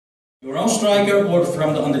Your own striker or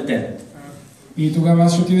from the under 10. И тогава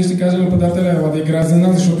аз ще отида и ще кажа нападателя, ела да играе за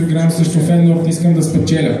нас, защото играем срещу Фейнорд, искам да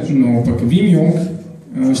спечеля. Но пък Вим Йонг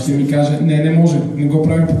ще ми каже, не може, не го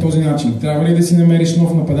правим по този начин. Трябва ли да си намериш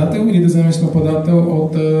нов нападател или да вземеш нападател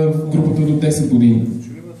от групата до 10 години?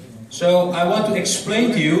 So I want to explain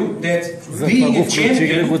to you that being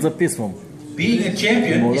a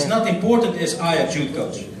champion is not important as Ajax youth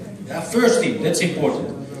coach. First thing, that's important.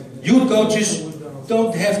 Youth coaches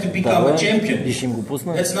don't have to become a champion.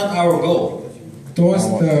 That's not our goal. Тоест,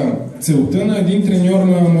 целта на един треньор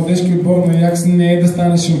на младежки отбор на Аякс не е да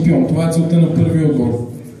стане шампион. Това е целта на първия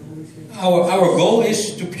отбор. Our goal is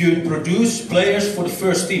to produce players for the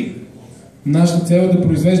first team. Нашата цел е да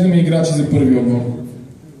произвеждаме играчи за първия отбор.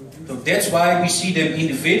 So that's why we see them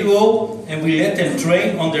individual and we let them train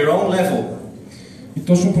on their own level. И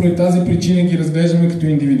точно поради тази причина ги разглеждаме като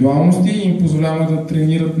индивидуалности и им позволяваме да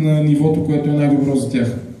тренират на нивото, което е най-добро за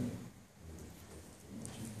тях.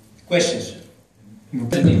 Questions?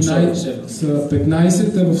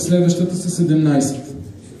 15, а в следващата са 17.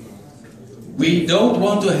 We don't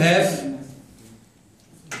want to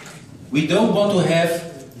have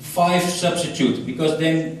 5 substitutes because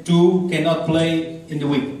then 2 cannot play in the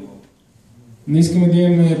week. Не искаме да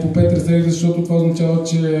имаме по 5 резерви, защото това означава,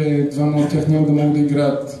 че двама от тях няма да могат да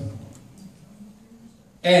играят.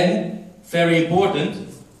 And very important,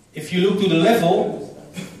 if you look to the level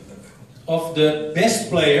of the best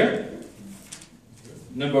player,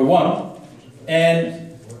 number 1, and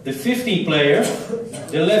the 15th player,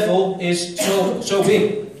 the level is so big.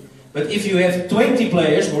 But if you have 20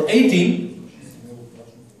 players or 18,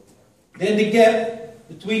 then the gap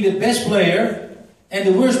between the best player and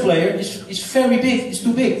the worst player is very big, it's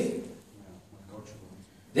too big.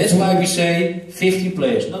 That's why we say 50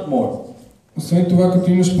 players, not more. Освен това,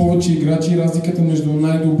 като имаш повече играчи, разликата между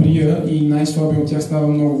най-добрия и най-слабия от тях става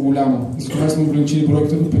много голяма. Затова сме ограничили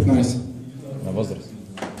бройката до 15. На възраст.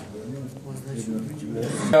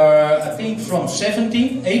 I think from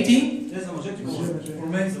 17, 18.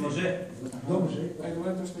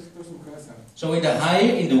 So in the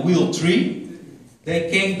higher, in the wheel 3, they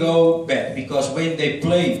can go back because when they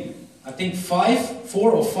play, I think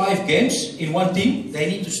 4 or 5 games in one team, they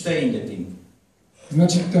need to stay in the team.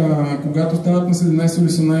 Значи, когато станат на 17 или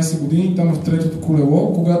 18 години, там в третото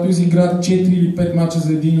колело, когато изиграят 4 или 5 мача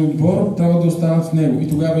за един отбор, трябва да останат в него и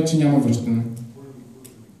тогава вече няма връщане.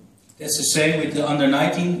 That's the same with the under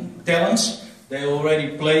 19 talents. They already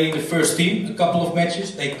play in the first team a couple of matches.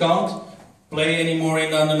 They can't play anymore in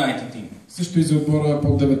the under 19 team. Също и за отбора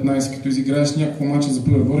под 19, като изиграеш няколко мача за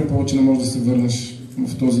първи отбор и повече не можеш да се върнеш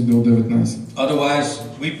в този до 19. Otherwise,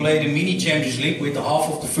 we play the mini Champions League with the half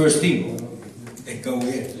of the first team. They go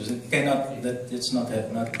here. It's not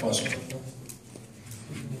possible.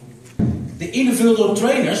 The individual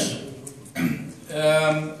trainers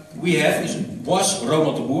we have was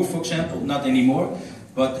Ronald de Boer, for example, not anymore.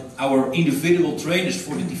 But our individual trainers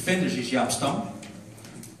for the defenders is Jaap Stam.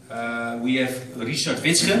 We have Richard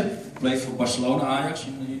Witsche, played for Barcelona, Ajax,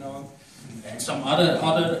 you know him, and some other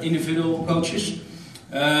individual coaches.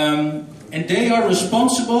 And they are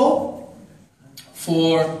responsible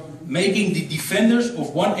for making the defenders of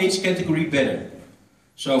one age category better.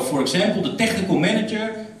 So, for example, the technical manager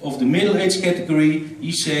of the middle age category,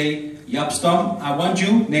 he say, Jaap Stam, I want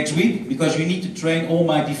you next week because you need to train all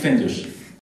my defenders.